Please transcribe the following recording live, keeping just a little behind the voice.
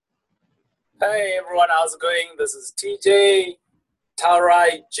Hey everyone, how's it going? This is TJ,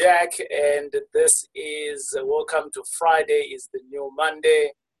 Tarai, Jack, and this is welcome to Friday. Is the new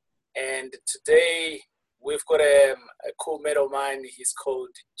Monday, and today we've got a cool mate of mine. He's called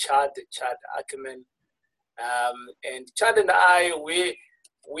Chad Ackerman, and Chad and I we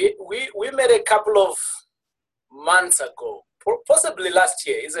met a couple of months ago, possibly last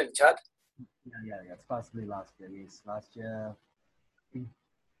year, isn't it, Chad? Yeah. It's possibly last year. Yes, last year, in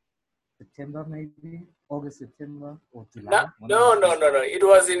September maybe, August, September, or No, July. One of no, those no, days. no, no. It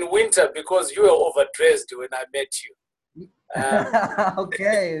was in winter because you were overdressed when I met you. Um,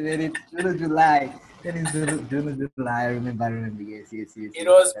 Okay, then it's June or July. Then it's June or July. I remember. it Yes.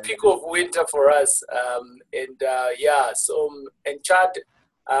 was peak of winter for us, and yeah. So and Chad,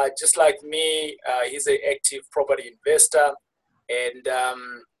 just like me, he's an active property investor, and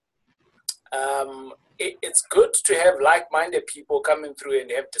it's good to have like-minded people coming through and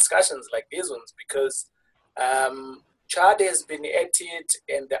have discussions like these ones because Chad has been at it,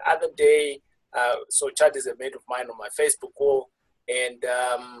 and the other day, so Chad is a mate of mine on my Facebook wall, and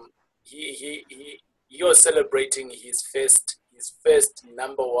he was celebrating his first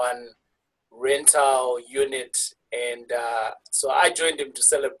number one rental unit, and so I joined him to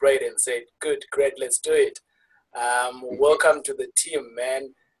celebrate and said, "Good, great, let's do it." Welcome to the team,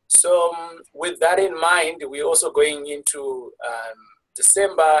 man. So, with that in mind, we're also going into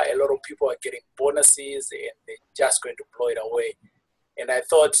December. A lot of people are getting bonuses and they're just going to blow it away. And I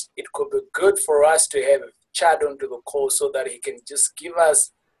thought it could be good for us to have Chad onto the call so that he can just give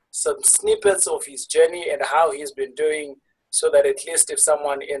us some snippets of his journey and how he's been doing, so that at least if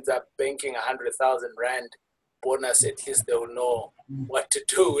someone ends up banking 100,000 Rand bonus, at least they will know what to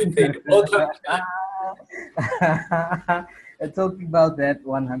do with it. Welcome, Chad. And talking about that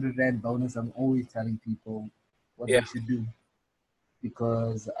 100 Rand bonus, I'm always telling people what Yeah, they should do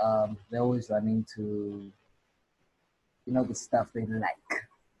because they're always running to the stuff they like.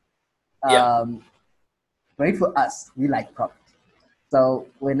 yeah, Um, Great for us. We like property. So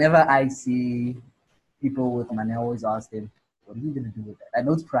whenever I see people with money, I always ask them, "What are you gonna do with it?" I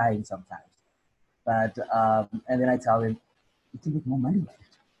know it's prying sometimes, but and then I tell them, "You can make more money with it."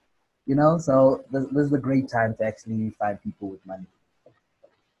 So this is a great time to actually find people with money.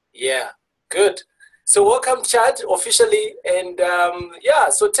 yeah. Good. So welcome, Chad, officially. And yeah,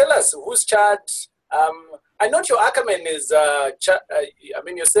 so tell us, who's Chad? I know your Ackerman is, I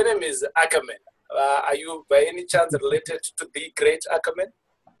mean, your surname is Ackerman. Are you by any chance related to the great Ackerman?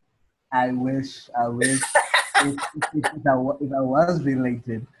 I wish. If I was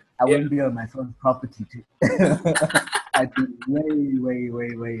related, I Yeah, wouldn't be on my son's property too. I'd be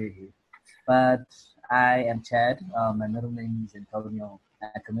way. But I am Chad. My middle name is Antonio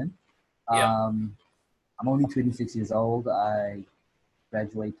Ackerman. yeah, Um, I'm only 26 years old. I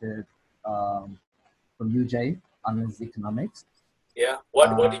graduated um, from UJ, honors economics. yeah.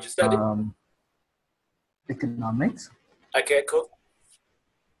 What did you study? Um, Economics, Okay, cool.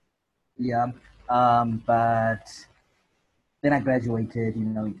 yeah. But then I graduated,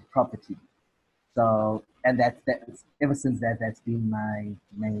 into property. So, and that's ever since that's been my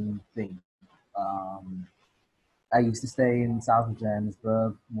main thing. Um, I used to stay in South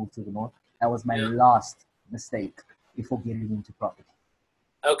Johannesburg, moved to the north. That was my Yeah. last mistake before getting into property.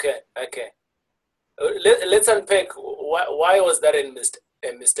 Okay, okay. Let's unpack why was that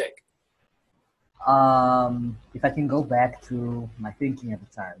a mistake? If I can go back to my thinking at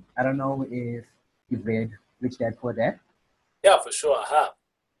the time, I don't know if you've read Rich Dad Poor Dad. Yeah, for sure. Aha.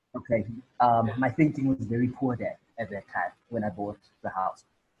 Okay. Yeah. My thinking was very poor dad at that time when I bought the house.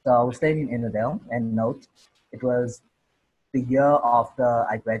 So I was Okay. staying in Innerdale, and note, it was the year after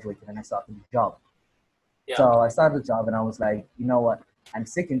I graduated and I started the job. Yeah. So I started the job and I was like, you know what? I'm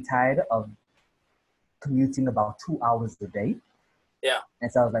sick and tired of commuting about 2 hours a day. Yeah.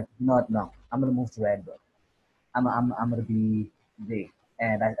 And so I was like, no, I'm gonna move to Randburg. I'm gonna be there.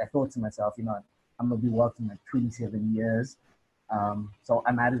 And I thought to myself, I'm gonna be working like 27 years. So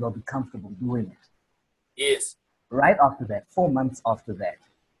I might as well be comfortable doing it. Yes. Right after that, 4 months after that,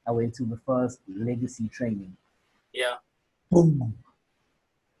 I went to the first legacy training. Yeah. Boom,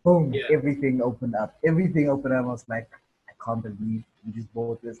 boom, Yeah. everything opened up. Everything opened up. I was like, I can't believe we just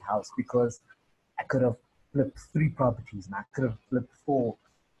bought this house because I could have flipped three properties and I could have flipped four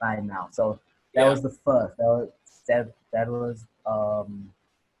by now. So that Yeah. was the first. That was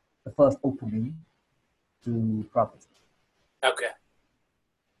the first opening to property. Okay.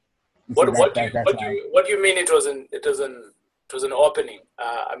 You see What that do you that that's what do why you what do you mean it was an opening?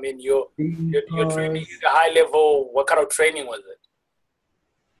 I mean your training because is a high level. What kind of training was it?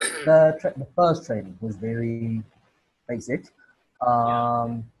 the first training was very basic. Yeah.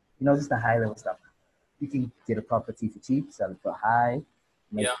 Um, just the high level stuff. You can get a property for cheap, sell it for high,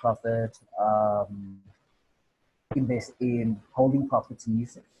 make Yeah. profit, invest in holding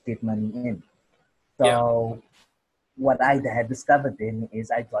properties, get money in. Yeah. So what I had discovered then is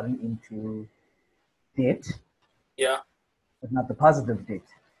I'd gotten into debt, Yeah. but not the positive debt.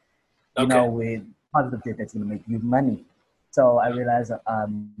 Okay. With positive debt that's going to make you money. So I realized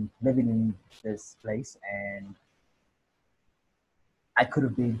I'm living in this place and I could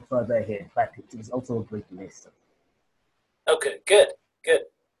have been further ahead, but it was also a great lesson. Okay. Good. Good.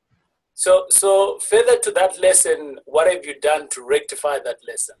 So further to that lesson, what have you done to rectify that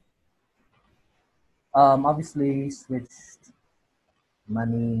lesson? Obviously, switched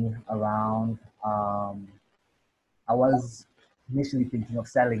money around. I was initially thinking of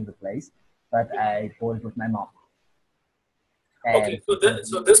selling the place, but I bought it with my mom. Okay. And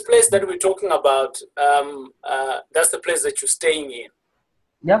So this place that we're talking about, that's the place that you're staying in.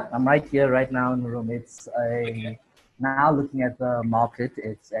 yeah, I'm right here, right now in the room. It's Okay. a now looking at the market,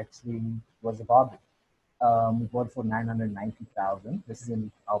 it's actually was a bargain. We bought for 990,000. This is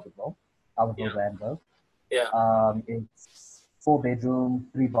in Albertville, Yeah. Randburg. Yeah. It's 4 bedroom,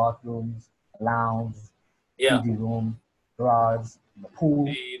 3 bathrooms, a lounge, Yeah. TV room, garage, the pool.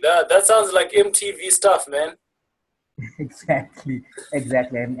 That sounds like MTV stuff, man. Exactly,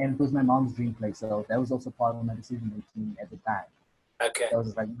 exactly. And it was my mom's dream place, so that was also part of my decision making at the time. Okay. So I was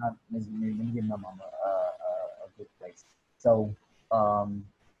just like, not let me give my mom a good place. So um,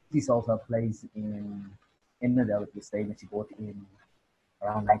 she sold her place in the Delaware State, and she bought in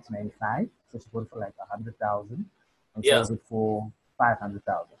around 1995. So she bought it for like 100,000 and Yeah. sold it for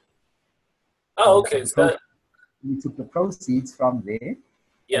 500,000. So Oh, okay. So we took the proceeds from there and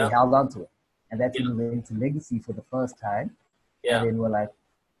we yeah. held on to it. And that's Yeah. when we went into legacy for the first time. And Yeah. then we're like,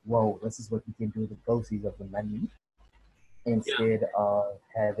 whoa, this is what we can do with the proceeds of the money Yeah. instead of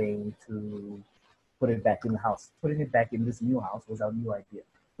having to put it back in the house. Putting it back in this new house was our new idea,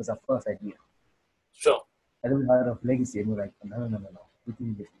 was our first idea. Sure. And then we heard of legacy and we're like, no, no, no, no, no. We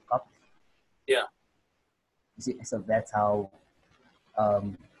can get copies. Yeah. You see, so that's how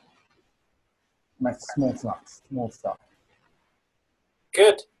um, my small stuff.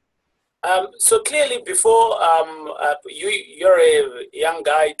 Good. So clearly, before you're a young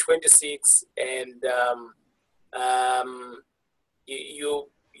guy, 26, and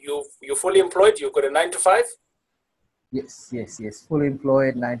you're fully employed. You've got a 9 to 5. Yes, yes, yes. Fully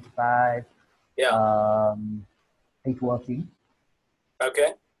employed, 95. Yeah. Hate working.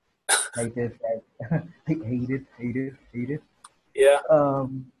 Okay. Hate it. Hate it. Yeah.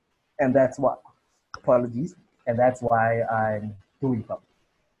 Um, and that's why, apologies, and that's why I'm doing something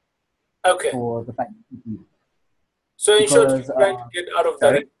Okay. for the financial field. So in short, you're Because, trying to get out of the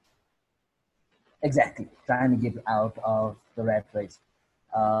sorry, exactly, trying to get out of the rat race.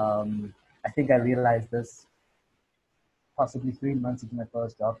 I think I realized this possibly 3 months into my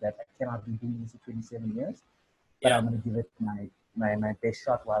first job that I cannot be doing this for 27 years, but Yeah. I'm going to give it my best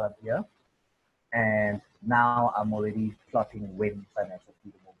shot while I'm here. And now I'm already plotting when financial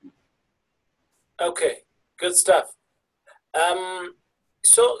freedom will be. Okay. Good stuff. Um.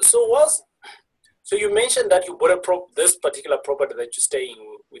 So you mentioned that you bought this particular property that you're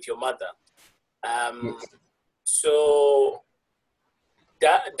staying with your mother. Um. Yes. So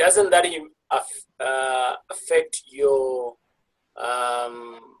doesn't that affect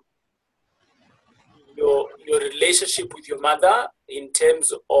um, your relationship with your mother in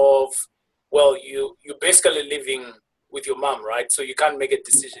terms of, well, you're basically living with your mom, right? So you can't make a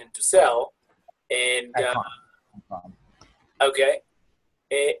decision to sell, and I can't. I can't. okay,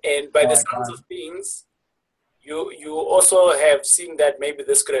 and by No, the I sounds can't. of things, you also have seen that maybe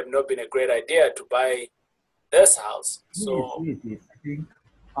this could have not been a great idea to buy this house. Yes, So yes, yes. I think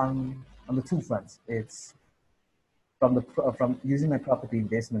on the two fronts, it's from using my property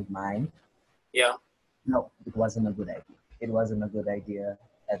investment mind. yeah, No, it wasn't a good idea. It wasn't a good idea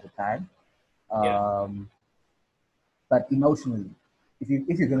at the time. yeah, Um, but emotionally, if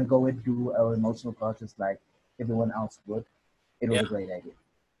you're gonna go and do an emotional purchase like everyone else would, it was yeah, a great idea.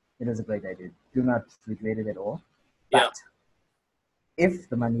 It was a great idea. Do not regret it at all. yeah, But if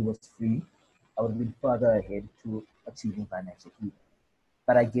the money was free, I would have been further ahead to achieving financial freedom.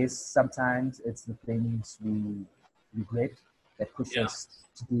 But I guess sometimes it's the things we regret that push yeah, us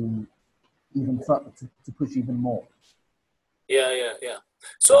to do even to push even more. yeah.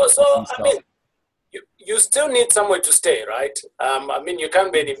 So You see, I so mean, you still need somewhere to stay, right? I mean, you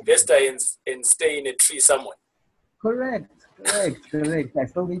can't be an investor and stay in a tree somewhere. correct. I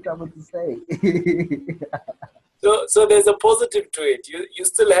still need someone to say. So there's a positive to it. You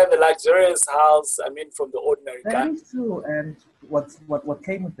still have a luxurious house. I mean, from the ordinary That kind. is true. And what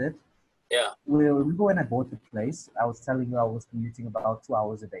came with it? Yeah. Well, remember when I bought the place? I was telling you I was commuting about 2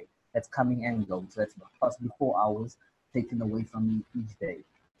 hours a day. That's coming and going. So that's possibly 4 hours taken away from me each day.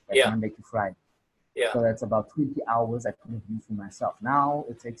 That's Yeah. Monday to Friday. Yeah. So that's about 20 hours I could have used for myself. Now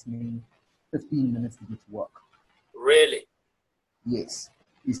it takes me 15 minutes to get to work. Really? Yes.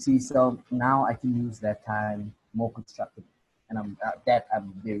 You see, so now I can use that time more constructively. And I'm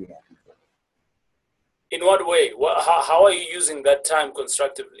very happy for. In what way? How are you using that time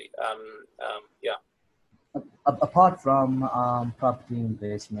constructively? Yeah. Apart from property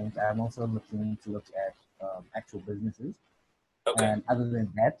investment, I'm also looking to look at actual businesses. Okay. And other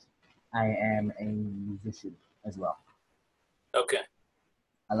than that, I am a musician as well. Okay.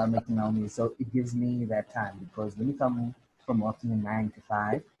 I love making my own music. So it gives me that time because when you come from working a 9 to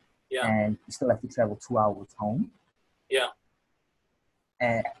 5 Yeah. and you still have to travel 2 hours home, Yeah.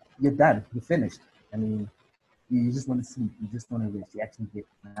 and you're done, you're finished. I mean, you just want to sleep, you just want to rest, you actually get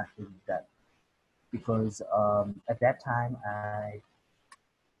nothing done. Because at that time,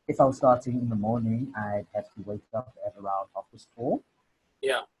 if I was starting in the morning, I'd have to wake up at around 4:30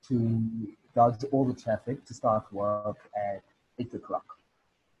 Yeah. to dodge all the traffic to start work at 8 o'clock.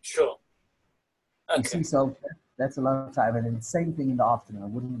 Sure. You Okay. see, so that's a lot of time. And then the same thing in the afternoon. I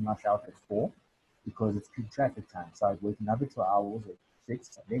wouldn't rush out at 4 because it's peak traffic time. So I'd wait another 2 hours at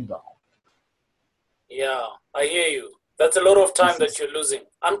 6 and then go home. Yeah, I hear you. That's a lot of You time see, that you're losing.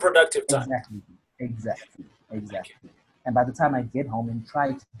 Unproductive time. exactly. And by the time I get home and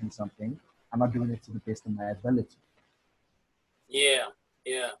try to do something, I'm not doing it to the best of my ability. Yeah.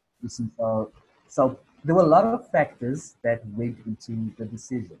 Yeah. You see, so there were a lot of factors that went into the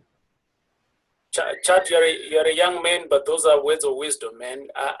decision. Chad, you're a young man, but those are words of wisdom, man.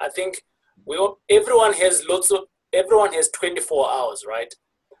 I think everyone has 24 hours, right?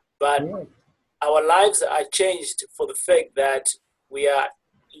 But Yeah, our lives are changed for the fact that we are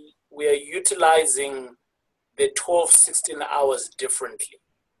utilizing the 12, 16 hours differently,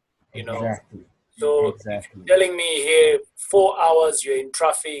 you know. exactly. So if Exactly. you're telling me here 4 hours you're in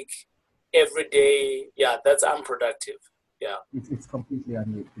traffic every day, yeah, that's unproductive. Yeah. It's completely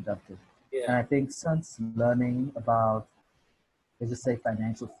unproductive. And Yeah. I think since learning about, let's just say,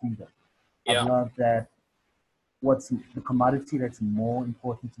 financial freedom, I've Yeah. learned that what's the commodity that's more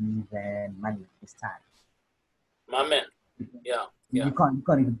important to me than money is time. My man. Yeah. Yeah. You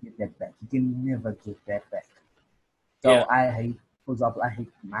can't even get that back. You can never get that back. Yeah. So for example, I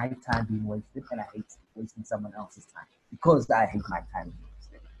hate my time being wasted, and I hate wasting someone else's time because I hate my time being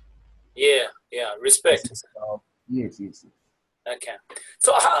wasted. Yeah. Yeah. Respect. So, yes. Okay.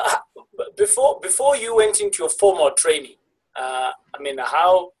 So before you went into your formal training, I mean,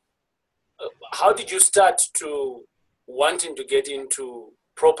 how did you start to wanting to get into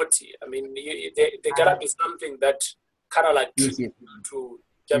property? I mean, there gotta be something that kind of like Yes, triggered you to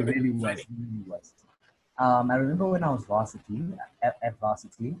it jump into really was. training. It really was. I remember when I was at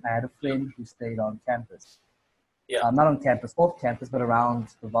varsity, I had a friend who stayed on campus. Yeah. Not on campus, off campus, but around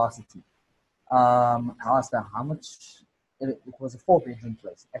the varsity. I asked her how much. It was a 4-bedroom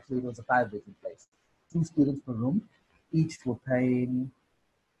place. Actually, it was a 5-bedroom place. 2 students per room. Each were paying,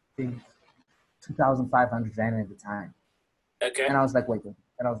 I think, 2,500 rand at the time. Okay. And I was like, wait.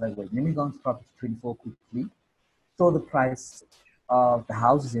 Let me go into property 24 quickly. Saw the price of the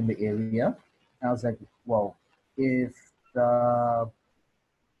houses in the area. And I was like, well, if the,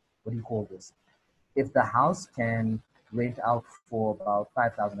 what do you call this? If the house can rent out for about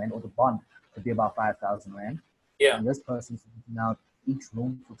 5,000 rand, or the bond could be about 5,000 rand, Yeah. and this person's renting out each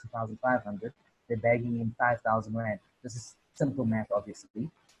room for 2,500, they're bagging in 5,000 rand. This is simple math, obviously,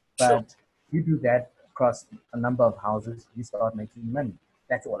 Sure. but you do that across a number of houses, you start making money.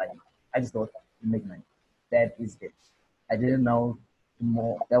 That's all I knew. I just thought you make money. That is it. I didn't know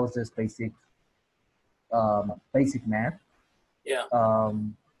more. That was just basic math, Yeah.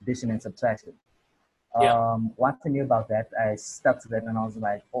 addition and subtraction. Yeah. One thing about that, I stuck to that, and I was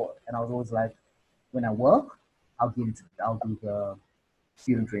like, oh, and I was always like, when I work, I'll do the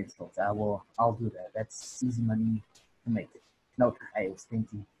student rentals. I'll do that. That's easy money to make. No, I was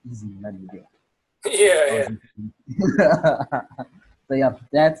thinking easy money there. Yeah. So yeah,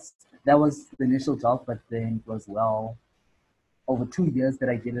 that was the initial job, but then it was over 2 years that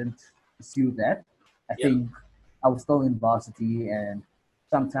I didn't pursue that. I Yeah. think I was still in varsity, and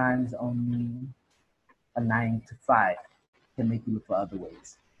sometimes only a 9 to 5 can make you look for other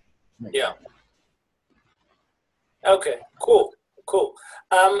ways. Yeah. Okay. Cool.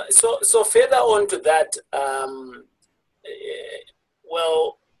 So further on to that,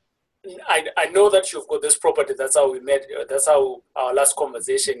 well, I know that you've got this property. That's how we met. That's how our last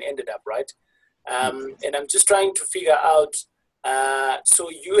conversation ended up, right? And I'm just trying to figure out. So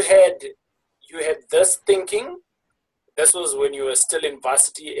you had this thinking. This was when you were still in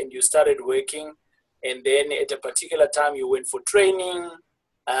varsity and you started working, and then at a particular time you went for training.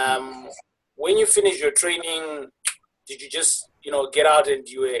 When you finished your training, did you just get out and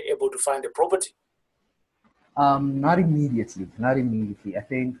you were able to find a property? Not immediately. Not immediately. I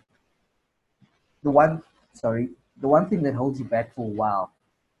think the one, sorry, the one thing that holds you back for a while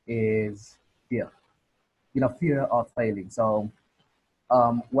is fear. Fear of failing. So,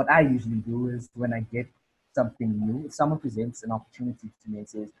 what I usually do is when I get something new, if someone presents an opportunity to me and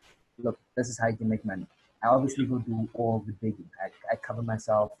says, "Look, this is how you can make money," I obviously go do all the digging. I cover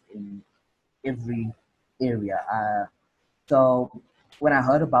myself in every area. So when I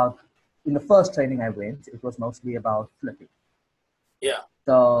heard about in the first training I went, it was mostly about flipping. Yeah.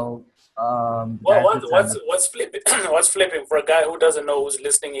 So what's flipping? What's flipping for a guy who doesn't know, who's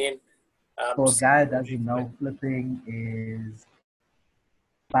listening in? For a guy that doesn't know, flipping is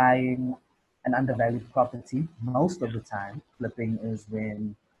buying an undervalued property. Most of the time, flipping is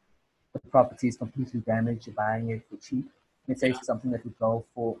when the property is completely damaged, you're buying it for cheap. Let's say something that would go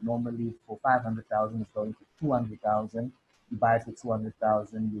for normally for 500,000 is going for 200,000. You buy it for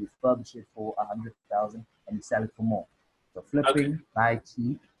 200,000, you refurbish it for 100,000, and you sell it for more. So flipping, buy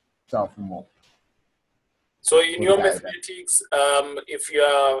cheap, sell for more. So in your mathematics, if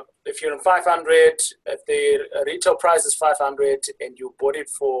you're in 500, if the retail price is 500, and you bought it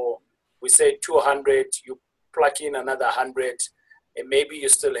for, we say 200, you plug in another 100, and maybe you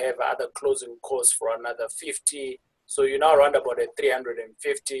still have other closing costs for another 50. So you're now around about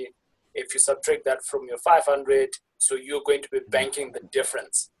 350. If you subtract that from your 500, so you're going to be banking the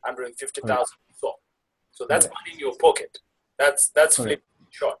difference, 150,000. So that's money in your pocket. That's flipping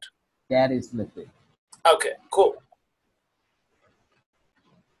short. That is flipping. Okay, cool.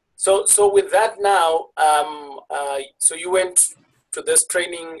 So with that now, so you went to this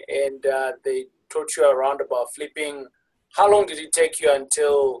training and they taught you around about flipping. How long did it take you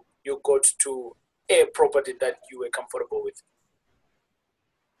until you got to a property that you were comfortable with?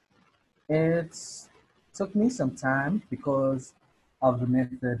 It took me some time because of the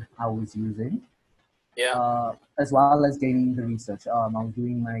method I was using. Yeah. As well as gaining the research. I was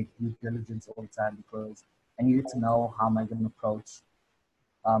doing my due diligence all the time because I needed to know how am I going to approach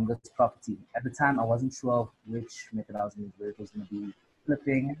this property. At the time, I wasn't sure which method I was going to do. It was going to be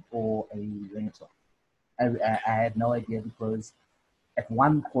flipping or a rental. I had no idea because at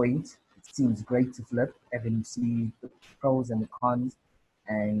one point it seems great to flip, and then you see the pros and the cons,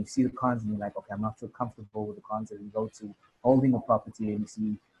 and you see the cons and you're like, okay, I'm not so comfortable with the cons. And you go to holding a property and you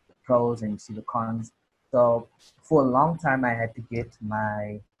see the pros and you see the cons. So for a long time, I had to get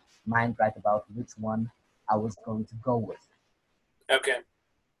my mind right about which one I was going to go with. Okay.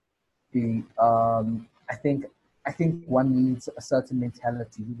 I think one needs a certain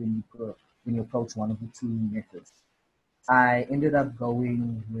mentality when you approach one of the two methods. I ended up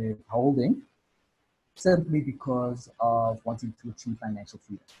going with holding simply because of wanting to achieve financial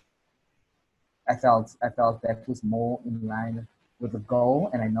freedom. I felt that was more in line with the goal,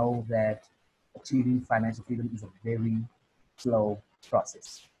 and I know that achieving financial freedom is a very slow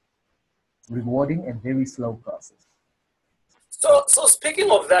process, rewarding and very slow process. So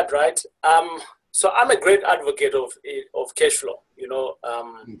speaking of that, right? So I'm a great advocate of cash flow.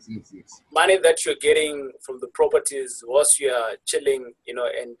 Yes. Money that you're getting from the properties whilst you are chilling,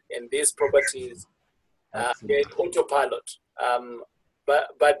 and these properties, they're autopilot.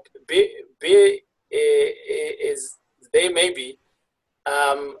 But is they may be.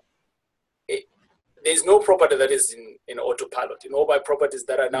 There's no property that is in autopilot. All my properties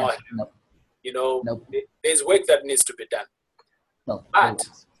that are now, there's work that needs to be done. But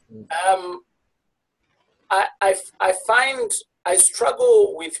I find I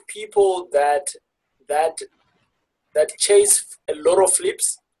struggle with people that chase a lot of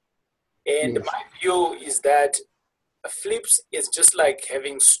flips, and my view is that flips is just like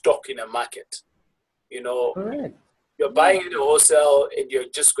having stock in a market. Correct. You're buying at a wholesale and you're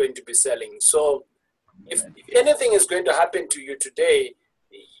just going to be selling. So if anything is going to happen to you today,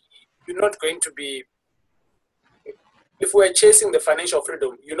 you're not going to be, if we're chasing the financial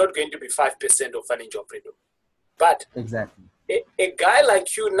freedom, you're not going to be 5% of financial freedom. But exactly, a guy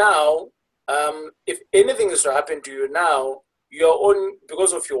like you now, if anything is to happen to you now, your own,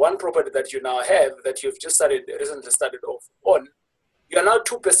 because of your one property that you now have that you've just recently started off on, you're now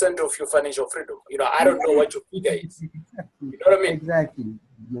 2% of your financial freedom. I don't know what your figure is. You know what I mean? Exactly.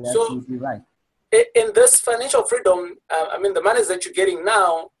 You're absolutely right. In this financial freedom, the monies that you're getting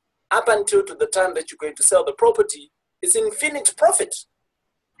now, up until to the time that you're going to sell the property is infinite profit.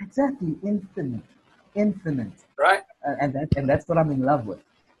 Exactly, infinite, right? And that's what I'm in love with.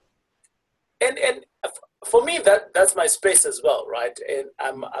 And for me, that's my space as well, right? And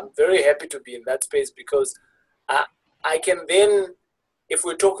I'm very happy to be in that space because I can then, if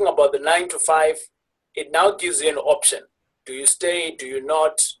we're talking about the 9 to 5, it now gives you an option. Do you stay? Do you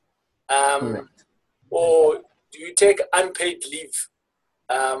not? Or do you take unpaid leave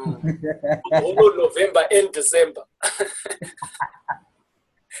for the whole of November and December?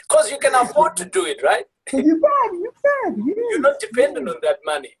 Because you can afford to do it, right? You can. Yes, you're not dependent on that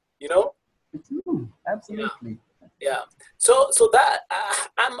money, you know? It's true. Absolutely. Yeah. So that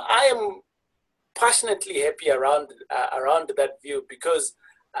I am passionately happy around that view because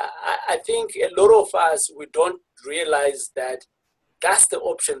I think a lot of us, we don't realize that that's the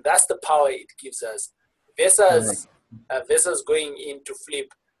option, that's the power it gives us versus going in to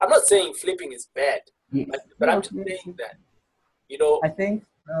flip. I'm not saying flipping is bad, Yes. but I'm just saying that, you know. I think,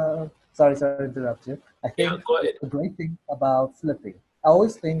 sorry to interrupt you. I think go ahead. the great thing about flipping, I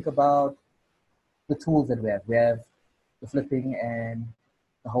always think about the tools that we have. We have the flipping and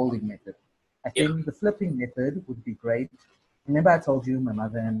the holding method. I think the flipping method would be great. Remember I told you my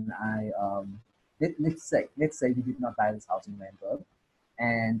mother and I, let's say we did not buy this house in Randburg,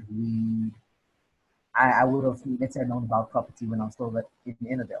 and I would have, let's say, known about property when I was still in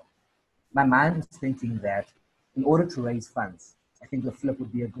Innerdale. My mind was thinking that in order to raise funds, I think the flip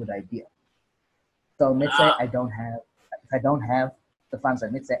would be a good idea. So let's say if I don't have the funds,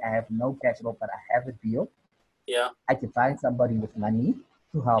 and let's say I have no cash at all, but I have a deal. Yeah. I can find somebody with money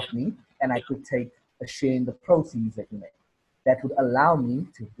to help me, and I could take a share in the proceeds that we make. That would allow me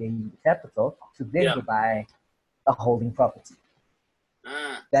to gain the capital to then go buy a holding property.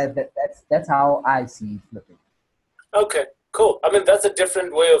 That's how I see flipping. Okay, cool. I mean, that's a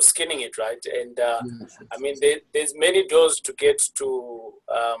different way of skinning it, right? And I mean, there's many doors to get to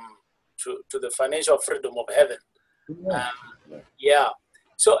the financial freedom of heaven. Yeah.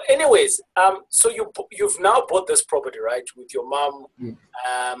 So, anyways, so you've now bought this property, right, with your mom,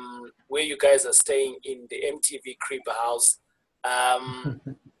 where you guys are staying in the MTV Creeper House.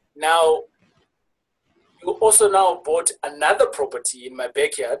 Now, you also now bought another property in my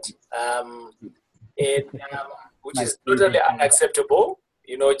backyard, which is totally unacceptable.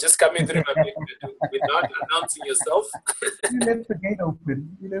 You know, just coming through my backyard without announcing yourself. You left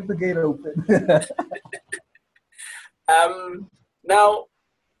the gate open. Now,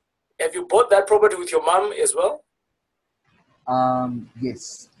 have you bought that property with your mom as well?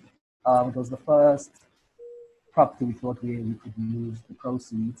 Yes. It was the first property we thought we could use the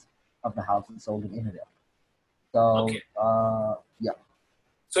proceeds of the house we sold in Innerdale. So, yeah.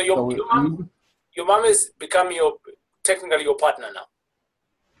 So your mom is becoming technically your partner now.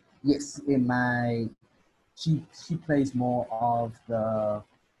 Yes, she plays more of the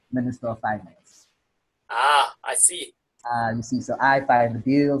Minister of Finance. I see. You see, so I find the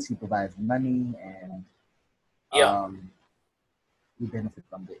deals, she provides the money, and we benefit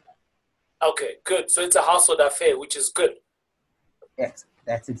from it. Okay, good. So it's a household affair, which is good. Yes,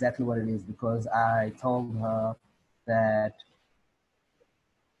 that's exactly what it is, because I told her that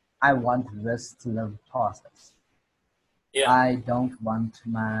I want this to live past us. Yeah. I don't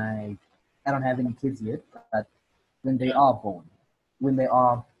have any kids yet, but when they are born, when they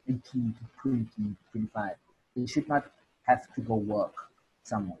are 18 to 20, 25, they should not have to go work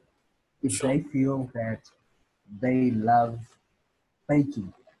somewhere. If they feel that they love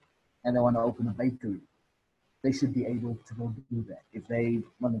baking and they want to open a bakery, they should be able to go do that. If they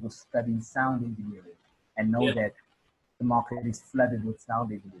want to go study sound engineering and know that the market is flooded with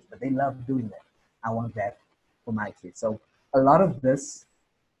sound engineers, but they love doing that, I want that for my kids. So a lot of this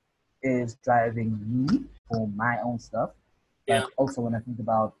is driving me for my own stuff, but also when I think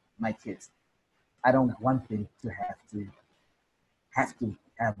about my kids, I don't want them to have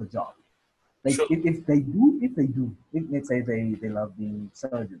a job. Like if they do, let's say they love being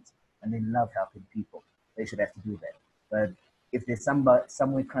surgeons and they love helping people, they should have to do that. But if there's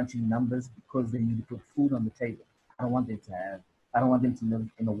somewhere crunching numbers because they need to put food on the table, I don't want them to live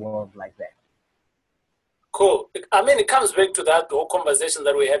in a world like that. Cool. I mean, it comes back to that whole conversation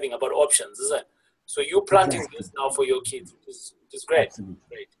that we're having about options, isn't it? So you're planting this now for your kids, which is great. Absolutely.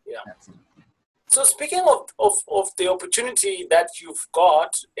 Great. Yeah. Absolutely. So speaking of the opportunity that you've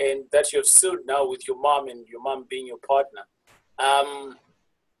got and that you've sealed now with your mom and your mom being your partner,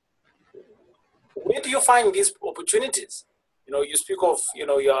 where do you find these opportunities? You know, you speak of,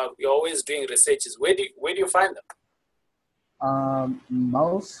 you're always doing researches. Where do you find them?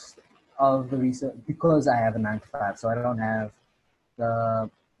 Most of the research, because I have a 9 to 5, so I don't have the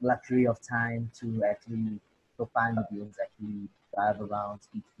luxury of time to actually go find the deals, actually drive around,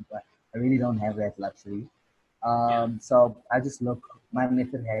 speak to people. I really don't have that luxury. Yeah. So I just look, my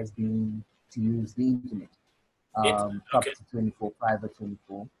method has been to use the internet, Okay. Property 24, Private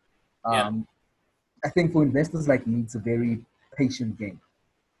 24. Yeah. Um, I think for investors like me, it's a very patient game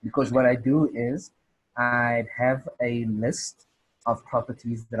because what Okay. I do is I'd have a list of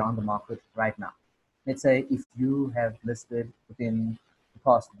properties that are on the market right now. Let's say if you have listed within the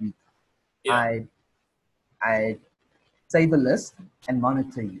past week, Yeah. I I save a list and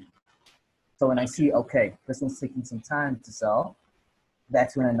monitor you. So when I Okay. see, okay, this one's taking some time to sell,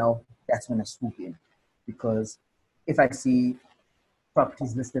 that's when I know, that's when I swoop in. Because if I see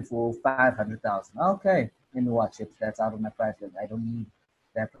properties listed for 500,000, okay, let me watch it. That's out of my price range. I don't need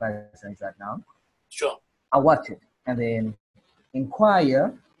that price range right now. Sure. I'll watch it and then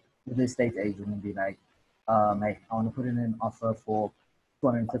inquire with the estate agent and be like, hey, I want to put in an offer for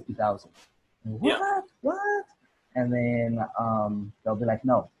 250,000. Yeah. What? And then they'll be like,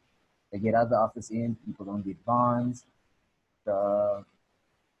 no. They get other offers in. People don't get bonds. The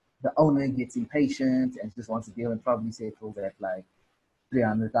the owner gets impatient and just wants to deal and probably settles at like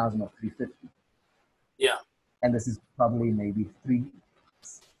 300,000 or 350. Yeah. And this is probably maybe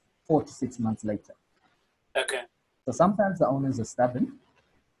 4 to 6 months later. Okay. So sometimes the owners are stubborn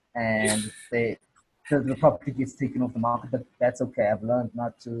and the property gets taken off the market, but that's okay. I've learned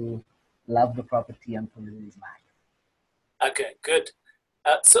not to love the property until it is mine. Okay. Good.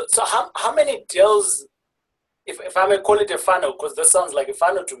 So how many deals, if I may call it a funnel, because this sounds like a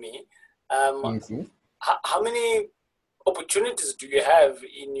funnel to me, um, Yes, yes. how many opportunities do you have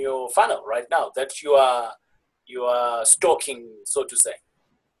in your funnel right now that you are stalking, so to say?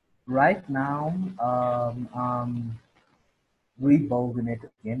 Right now, rebuilding it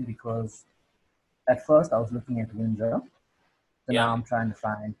again because at first I was looking at Windsor, so Yeah. now I'm trying to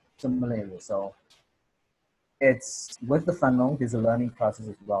find similar areas. So it's with the funnel, there's a learning process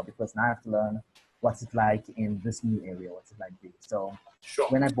as well because now I have to learn what's it like in this new area, what's it like there. So Sure.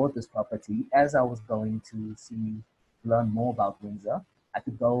 when I bought this property, as I was going to learn more about Windsor, I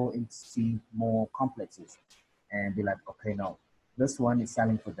could go and see more complexes and be like, okay, no, this one is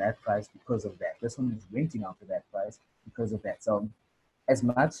selling for that price because of that. This one is renting out for that price because of that. So as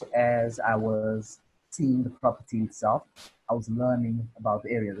much as I was seeing the property itself, I was learning about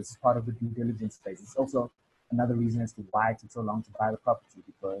the area. This is part of the due diligence phase. It's also another reason as to why it took so long to buy the property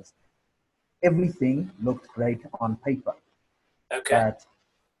because everything looked great on paper, Okay. but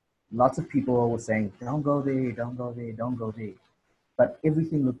lots of people were saying, don't go there, don't go there, don't go there. But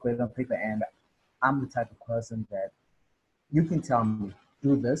everything looked great on paper, and I'm the type of person that you can tell me,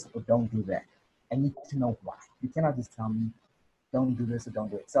 do this or don't do that. I need to know why. You cannot just tell me, don't do this or don't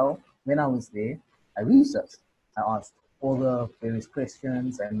do it. So when I was there, I researched. I asked all the various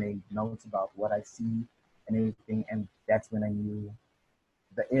questions. I made notes about what I see and everything. And that's when I knew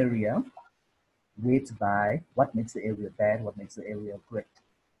the area, where to buy, what makes the area bad, what makes the area great.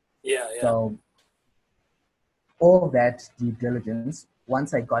 Yeah. Yeah. So all that due diligence,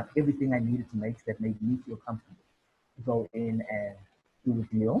 once I got everything I needed to make that made me feel comfortable to go in and do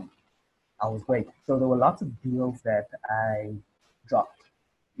a deal, I was great. So there were lots of deals that I dropped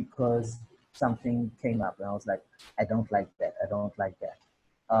because something came up and I was like, I don't like that. I don't like that.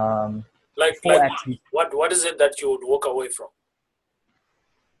 Like Before actually, what is it that you would walk away from?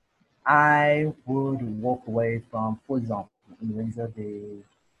 I would walk away from, for example, in Windsor,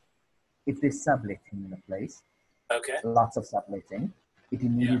 if there's subletting in a place, Okay. lots of subletting, it Yeah.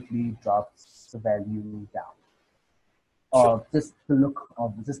 immediately drops the value down. Sure. Or just the look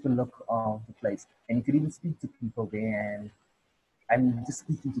of the place. And you could even speak to people there and just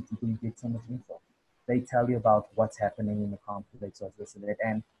speaking to people, you get so much info. They tell you about what's happening in the complex or this and that.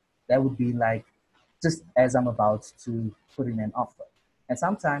 And that would be like just as I'm about to put in an offer. And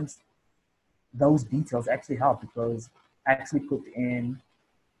sometimes those details actually help because I actually put in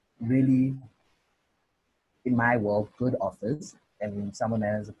really, in my world, good offers. And someone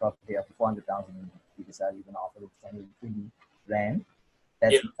has a property of 400,000, you decide you're going to offer it 220 rand. Yeah.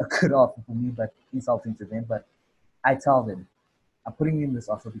 That's a good offer for me, but insulting to them. But I tell them, I'm putting in this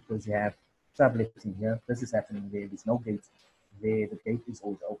offer because you have subletting here. This is happening there. There's no gate there. The gate is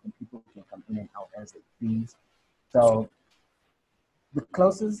always open. People can come in and out as they please. So the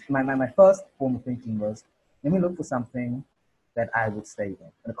closest, my first form of thinking was, let me look for something that I would stay in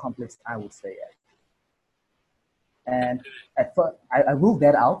a complex I would stay at. And at first, I ruled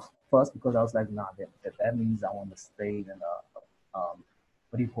that out first because I was like, nah, that means I want to stay in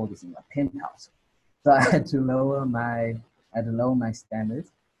what do you call this, in a penthouse. So I had to lower my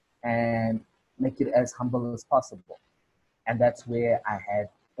standards and make it as humble as possible. And that's where I had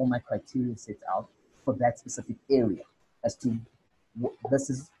all my criteria set out for that specific area as to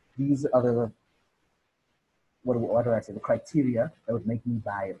these are the what do I say, the criteria that would make me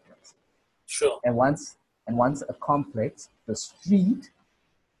buy a place. Sure. And once a complex, the street,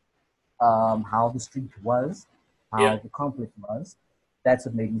 how the street was, how the complex was, that's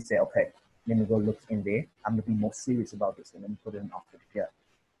what made me say, okay, let me go look in there. I'm gonna be more serious about this and let me put it in offer here.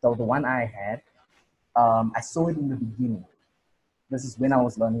 So the one I had, I saw it in the beginning. This is when I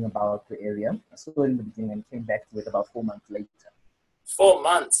was learning about the area. I saw it in the beginning and came back to it about 4 months later. 4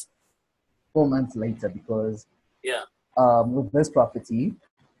 months? 4 months later, because yeah, with this property,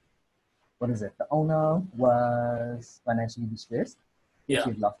 what is it? The owner was financially distressed. He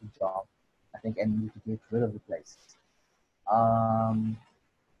had lost his job, I think, and needed to get rid of the place.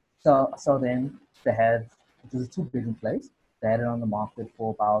 So then they had, it was a 2-bedroom place. They had it on the market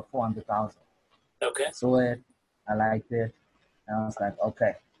for about 400,000. Okay. I saw it, I liked it, and I was like,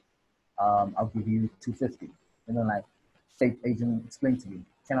 okay, I'll give you 250. And then like, state agent explained to me,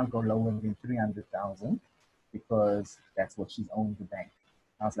 cannot go lower than 300,000 because that's what she's owing the bank.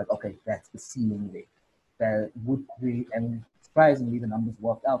 I was like, okay, that's the ceiling there. That would be, and surprisingly, the numbers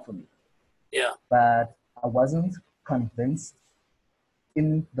worked out for me. Yeah. But I wasn't convinced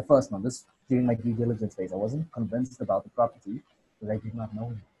in the first month, this during my due diligence phase, I wasn't convinced about the property because I did not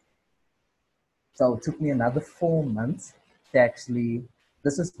know it. So it took me another 4 months to actually,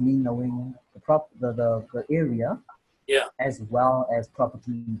 this is me knowing the area as well as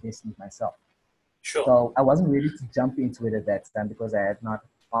property investment myself. Sure. So I wasn't ready to jump into it at that time because I had not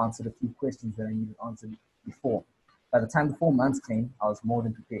answered a few questions that I needed answered before. By the time the 4 months came, I was more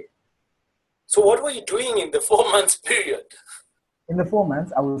than prepared. So what were you doing in the 4 months period? In the 4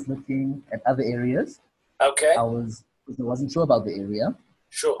 months, I was looking at other areas. Okay. I wasn't sure about the area.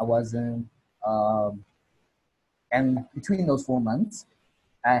 Sure. I wasn't, and between those 4 months,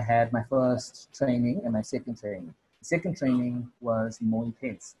 I had my first training and my second training. The second training was more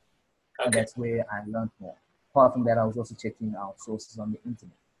intense. Okay. And that's where I learned more. Apart from that, I was also checking out sources on the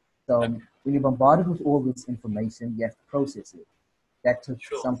internet. So when you're bombarded with all this information, you have to process it. That took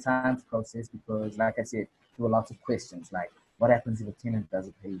some time to process because, like I said, there were lots of questions like, what happens if a tenant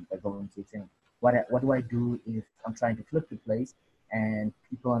doesn't pay by going to a tenant? What do I do if I'm trying to flip the place and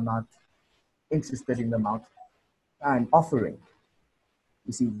people are not interested in the amount I'm offering?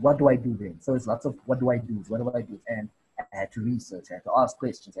 You see, what do I do then? So it's lots of what do I do? And I had to research, I had to ask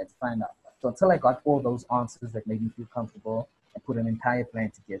questions, I had to find out. So until I got all those answers that made me feel comfortable, I put an entire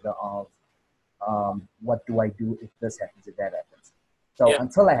plan together of what do I do if this happens, if that happens. So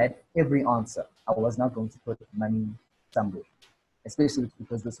until I had every answer, I was not going to put money somewhere, especially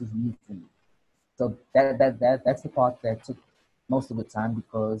because this was new for me. So that's the part that took most of the time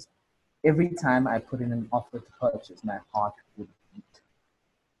because every time I put in an offer to purchase, my heart would beat.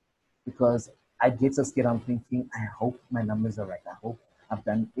 Because I get so scared, I'm thinking, I hope my numbers are right. I hope I've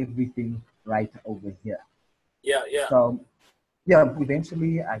done everything right over here. Yeah. So, yeah,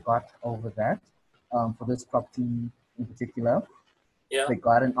 eventually I got over that for this property in particular. Yeah. They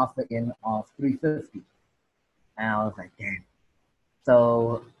got an offer in of 350. And I was like, damn.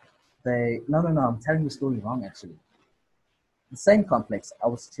 So no, I'm telling the story wrong actually. The same complex, I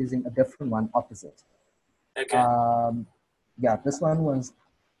was choosing a different one opposite. Okay. Yeah, this one was,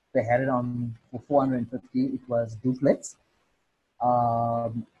 they had it on for 450. It was duplex.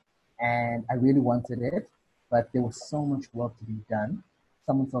 And I really wanted it, but there was so much work to be done.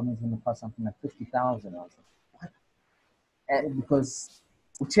 Someone told me it's going to cost something like 50,000. I was like, what? And because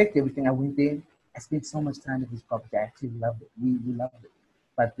we checked everything, I went there. I spent so much time at this property. I actually loved it. We loved it.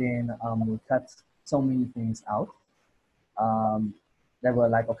 But then we cut so many things out that were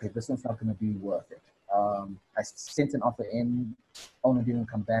like, okay, this one's not going to be worth it. I sent an offer in, owner didn't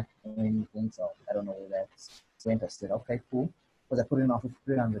come back or anything, so I don't know where that went. I said, okay, cool. Because I put in an offer for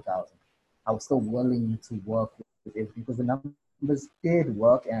 300,000. I was still willing to work with it because the numbers did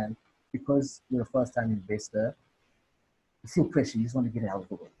work, and because you're a first-time investor, you feel pressure. You just want to get it out of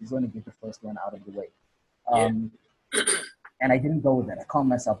the way. You just want to get the first one out of the way. And I didn't go with that. I calmed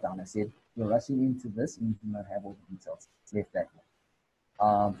myself down. I said, you're rushing into this and you do not have all the details. Left that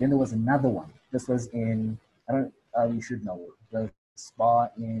one. Then there was another one. This was in, you should know, the spa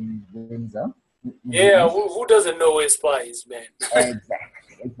in Windsor. Yeah, who doesn't know where spa is, man?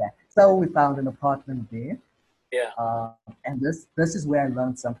 Exactly. So we found an apartment there. Yeah. And this is where I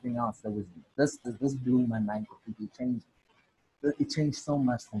learned something else that was, this blew my mind completely. It changed so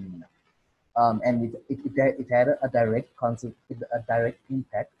much for me now. And it had a direct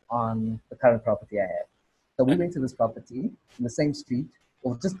impact on the current property I have. So we went to this property in the same street, it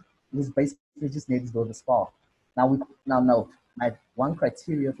was basically just next door to the spa. Now note, my one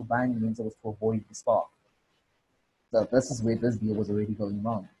criteria for buying Windsor was to avoid the spark. So this is where this deal was already going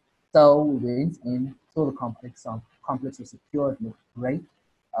wrong. So we went in, saw the complex. Complex was secured, looked great.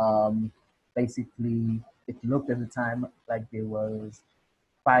 Um, Basically, it looked at the time like there was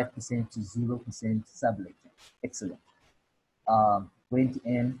 5% to 0% subletting. Excellent. Went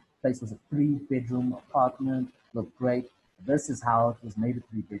in, place was a 3-bedroom apartment, looked great. This is how it was made, a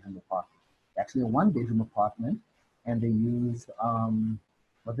 3-bedroom apartment. Actually, a 1-bedroom apartment, and they used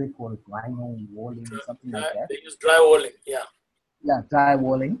what do they call it, vinyl walling, something like that. They use drywalling, yeah. Yeah,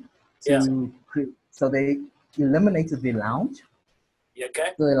 drywalling Yeah. to create. So they eliminated the lounge. You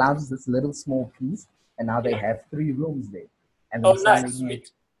okay? So the lounge is this little small piece, and now they Yeah. have 3 rooms there. And Oh, they're nice, selling sweet.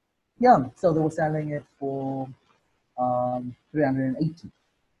 it. Yeah, so they were selling it for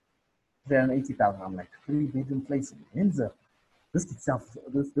 380,000. I'm like, 3-bedroom place in Windsor. This can sell,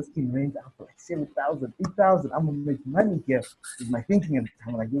 this can range out for like 7,000, 8,000. I'm gonna make money here. Is my thinking at the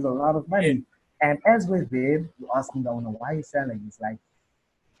time. Like, there's a lot of money. And as we're there, we're asking the owner, why are you selling? It's like,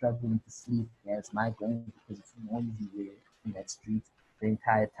 struggling to sleep. Yeah, it's migraine because it's noisy there in that street the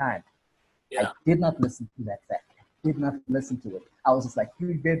entire time. Yeah. I did not listen to that fact. I did not listen to it. I was just like,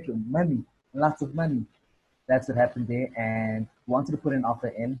 3-bedroom, money, lots of money. That's what happened there. And wanted to put an offer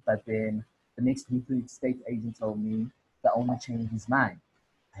in, but then the next week, the estate agent told me the owner changed his mind.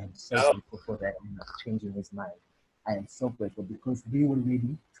 I am so grateful for that owner changing his mind. I am so grateful because we were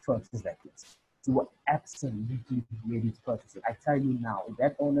ready to purchase that place. We were absolutely ready to purchase it. I tell you now, if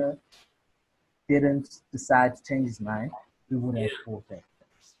that owner didn't decide to change his mind, we would have bought that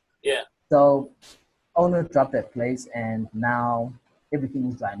place. Yeah. So owner dropped that place, and now everything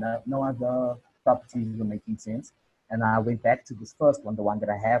was dry. No other properties were making sense. And I went back to this first one, the one that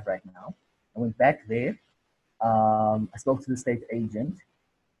I have right now. I went back there. I spoke to the estate agent.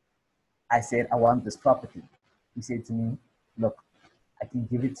 I said, I want this property. He said to me, look, I can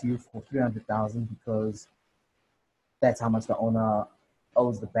give it to you for 300,000 because that's how much the owner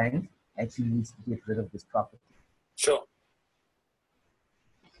owes the bank, and she needs to get rid of this property. Sure.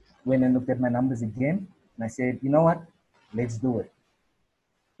 Went and looked at my numbers again, and I said, you know what? Let's do it.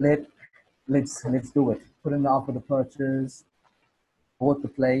 Let's do it. Put in the offer to purchase, bought the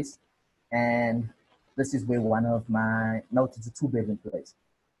place, and this is where one of my, no, it's a 2-bedroom place.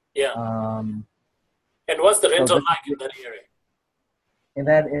 Yeah. And what's the rental so like in that area? In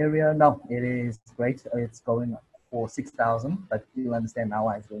that area, no, it is great. It's going for 6,000, but you understand now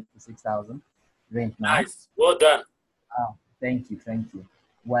why it's going for 6,000 rent now. Nice. Well done. Thank you.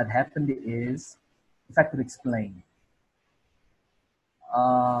 What happened is, if I could explain,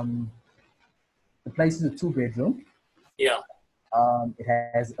 the place is a 2-bedroom. Yeah. It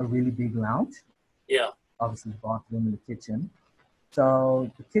has a really big lounge. Yeah. Obviously, bathroom and the kitchen.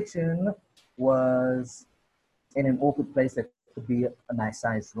 So the kitchen was in an awkward place that could be a nice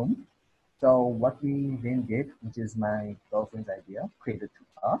sized room. So what we then did, which is my girlfriend's idea, created to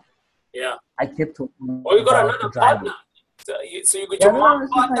her. Yeah. I kept talking. Oh, you got another partner. So you got your mom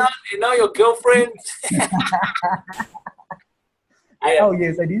partner and now your girlfriend. Oh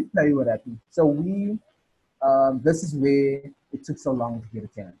yes, I did tell you what happened. So we, this is where it took so long to get a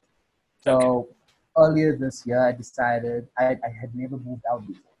tenant. So earlier this year, I decided I had never moved out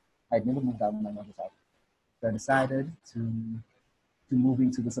before. I had never moved out of my mother's house. So I decided to move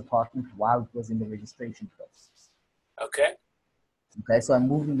into this apartment while it was in the registration process. Okay, so I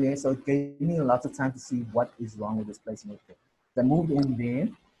moved in there. So it gave me a lot of time to see what is wrong with this place and everything. So I moved in there.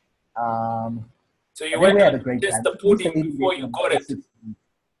 So you went in to test the pudding before you got it.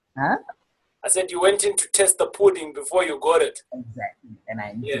 Huh? I said you went in to test the pudding before you got it. Exactly, and I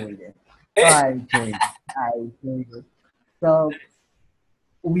enjoyed it. I enjoyed it. So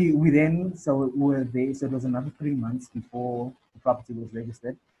we were there. So it was another 3 months before the property was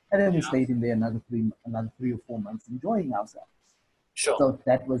registered, and then we stayed in there another 3 or 4 months, enjoying ourselves. Sure. So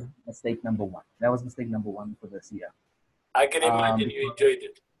that was mistake number one. That was mistake number one for this year. I can imagine you enjoyed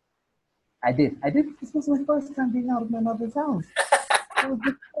it. I did. This was my first time being out of my mother's house. And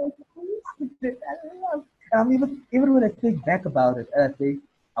I'm even when I think back about it, I think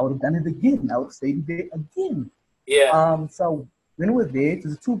I would have done it again. I would have stayed there again. Yeah. So when we were there, it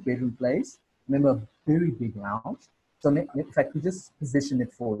was a 2-bedroom place. Remember, a very big lounge. So if I could just position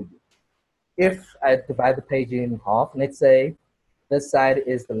it for you. If I divide the page in half, let's say this side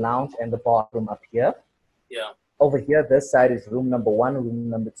is the lounge and the bathroom up here. Yeah. Over here, this side is room number 1, room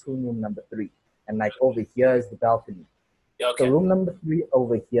number 2, room number 3. And like over here is the balcony. Yeah, okay. So room number 3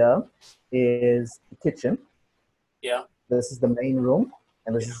 over here is the kitchen. Yeah. This is the main room,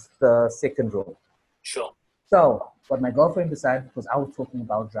 and this is the second room. Sure. So what my girlfriend decided, because I was talking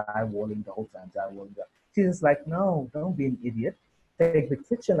about drywalling the whole time, She's like, no, don't be an idiot. Take the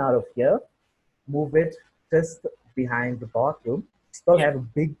kitchen out of here, move it just behind the bathroom. Still Yeah. have a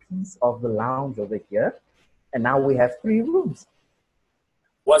big piece of the lounge over here. And now we have 3 rooms.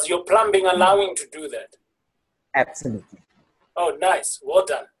 Was your plumbing allowing to do that? Absolutely. Oh, nice. Well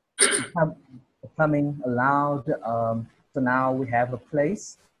done. Um, Plumbing allowed. So now we have a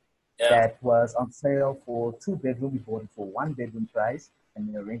place Yeah. that was on sale for 2 bedroom. We bought it for 1 bedroom price,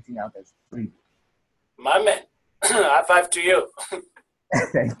 and we're renting out as 3. My man. High five to you.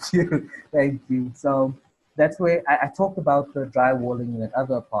 Thank you, thank you. So that's where I talked about the drywalling in that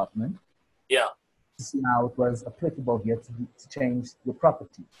other apartment. Yeah. To see how it was applicable here to change your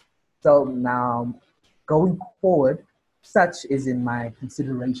property. So now, going forward, such is in my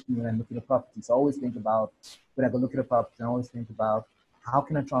consideration when I look at a property. So I always think about, when I go look at a property, I always think about how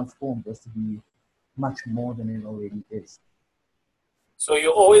can I transform this to be much more than it already is. So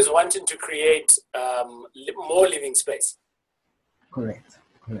you're always wanting to create more living space. Correct.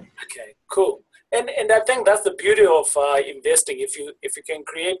 Okay, cool. And I think that's the beauty of investing. If you can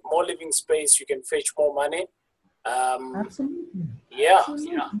create more living space, you can fetch more money. Absolutely. Yeah,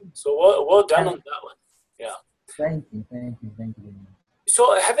 Absolutely. yeah. So well done on that one. Yeah. Thank you very much.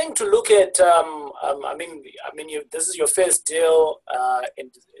 So having to look at, I mean, this is your first deal,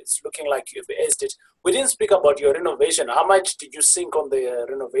 and it's looking like you've aced it. We didn't speak about your renovation. How much did you sink on the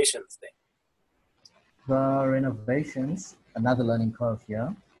renovations thing? The renovations, another learning curve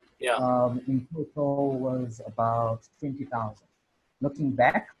here. Yeah. In total was about 20,000. Looking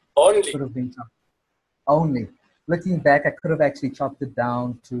back, Only. could have been only. Looking back, I could have actually chopped it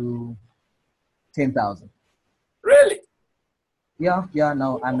down to 10,000. Really? Yeah,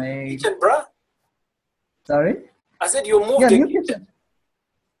 no, I made. Kitchen, bruh? Sorry? I said you moved Yeah, the new kitchen.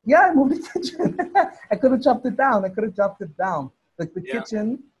 Yeah, I moved the kitchen. I could have chopped it down. But the Yeah.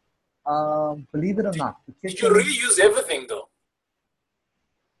 kitchen, believe it or not, the Did kitchen. you reuse everything though?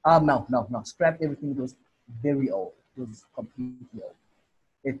 No. Scrapped everything. It was very old. It was completely old.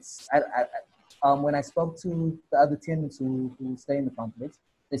 It's when I spoke to the other tenants who stay in the complex,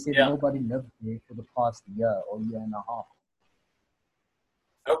 they said Yeah. nobody lived there for the past year or year and a half.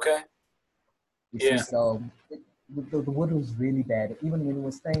 Okay. You Yeah. see, so the wood was really bad. Even when we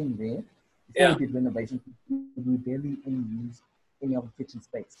were staying there, before Yeah. we did renovations, we barely use any of the kitchen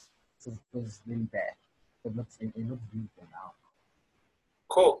space. So it was really bad. It looks beautiful now.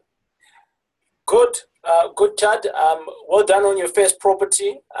 Cool. Good. Good, Chad. Well done on your first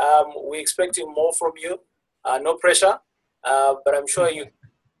property. We're expecting more from you. No pressure. But I'm sure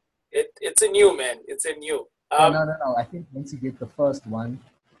it's a new, man. It's a new. No. I think once you get the first one,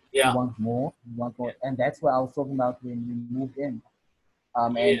 Yeah. you want more. Yeah. And that's what I was talking about when we moved in.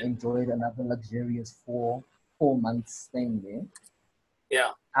 And Yeah. enjoyed another luxurious 4 months staying there.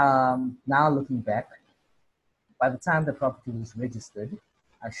 Yeah. Now looking back, by the time the property was registered,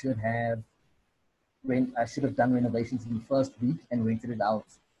 I should have done renovations in the first week and rented it out,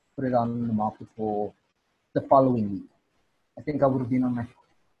 put it on the market for the following week. I think I would have been on my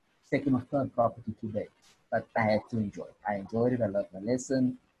second or third property today, but I had to enjoy it. I enjoyed it. I learned my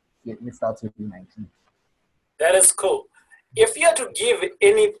lesson. Let's start with 19. That is cool. If you had to give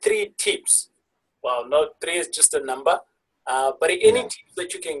any 3 tips, well, no, 3 is just a number, but any tips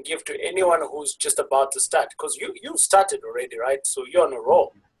that you can give to anyone who's just about to start, because you started already, right? So you're on a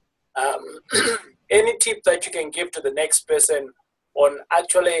roll. Any tip that you can give to the next person on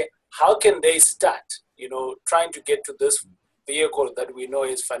actually how can they start, trying to get to this vehicle that we know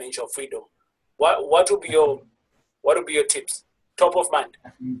is financial freedom? What would be your tips? Top of mind.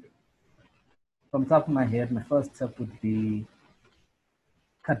 From the top of my head, my first tip would be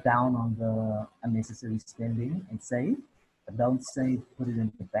cut down on the unnecessary spending and save. But don't save, put it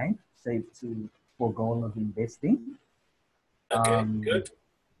in the bank. Save for goal of investing. Okay, good.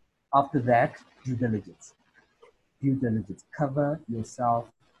 After that, due diligence. Cover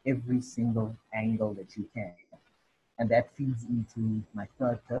yourself every single angle that you can. And that feeds into my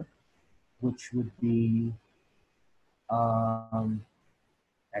third tip, which would be,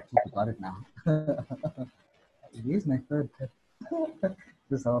 actually forgot it now. Here's my third tip.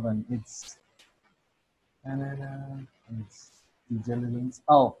 Just hold on. It's due diligence.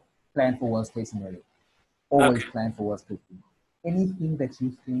 Oh, plan for worst case scenario. Always plan for worst case scenario. Anything that you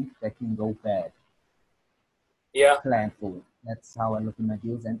think that can go bad, plan for it. That's how I look at my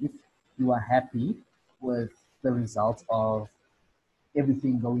deals. And if you are happy with the results of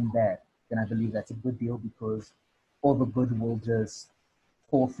everything going bad, then I believe that's a good deal because all the good will just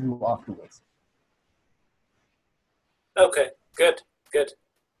fall through afterwards. Okay, good.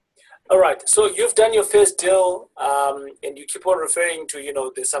 All right, so you've done your first deal, and you keep on referring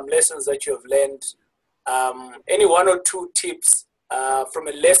to, there's some lessons that you have learned any one or two tips from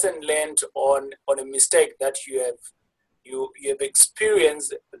a lesson learned on a mistake that you have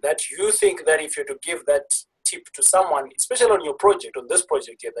experienced, that you think that if you're to give that tip to someone, especially on your project, on this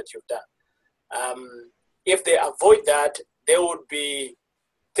project here that you've done, if they avoid that, they would be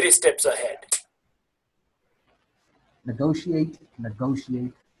 3 steps ahead. Negotiate,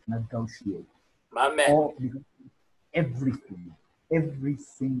 negotiate, negotiate. My man. All, everything, every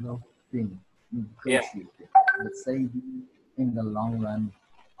single thing, negotiate it. It will save you in the long run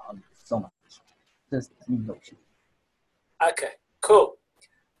so much. Just negotiate. Okay, cool.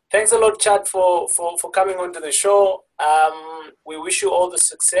 Thanks a lot, Chad, for coming onto the show. We wish you all the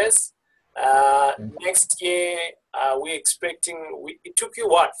success. Next year, we're expecting, it took you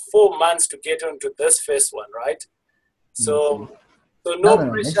 4 months to get onto this first one, right? So no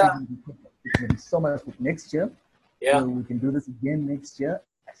pressure. It's going to be so much next year. Yeah. So we can do this again next year.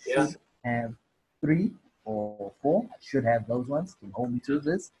 I should have 3 or 4. I should have those ones to hold me to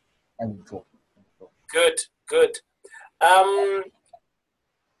this, and we'll talk. Good.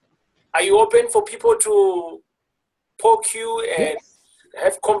 Are you open for people to poke you and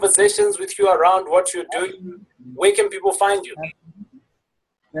have conversations with you around what you're doing? Where can people find you?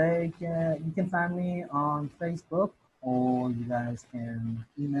 You can find me on Facebook, or you guys can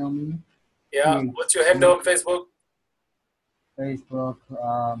email me. Yeah, what's your handle on Facebook? Facebook,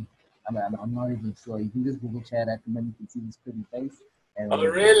 I'm not even sure. You can just Google Chad Ackerman, you can see this pretty face. And, oh,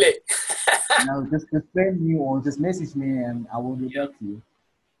 really? just friend me or just message me and I will get back to you.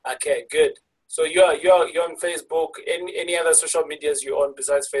 Okay, good. So you're on Facebook. Any other social medias you're on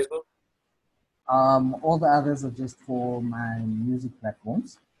besides Facebook? All the others are just for my music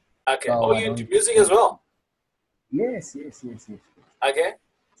platforms. Okay. So you into music as well? Yes. Okay.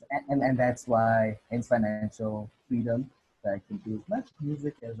 And that's why, hence financial freedom, that I can do as much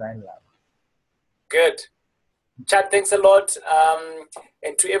music as I love. Good. Chad, thanks a lot.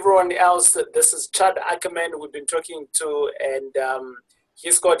 And to everyone else, this is Chad Ackerman we've been talking to, and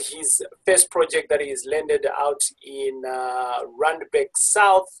he's got his first project that he's landed out in Randburg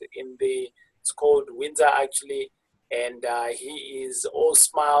South it's called Windsor actually, and he is all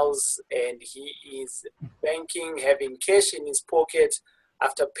smiles, and he is banking, having cash in his pocket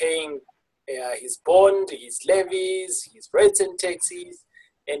after paying his bond, his levies, his rates and taxes,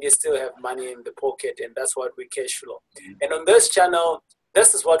 and you still have money in the pocket, and that's what we cash flow. And on this channel,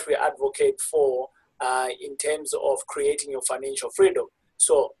 this is what we advocate for in terms of creating your financial freedom.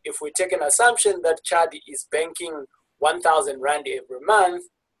 So if we take an assumption that Chad is banking 1,000 Rand every month,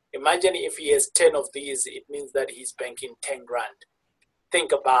 imagine if he has 10 of these, it means that he's banking 10 grand.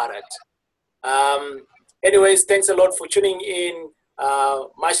 Think about it. Anyways, thanks a lot for tuning in.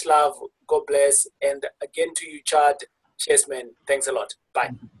 Much love. God bless. And again to you, Chad. Cheers, man. Thanks a lot.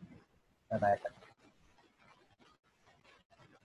 Bye. Bye-bye.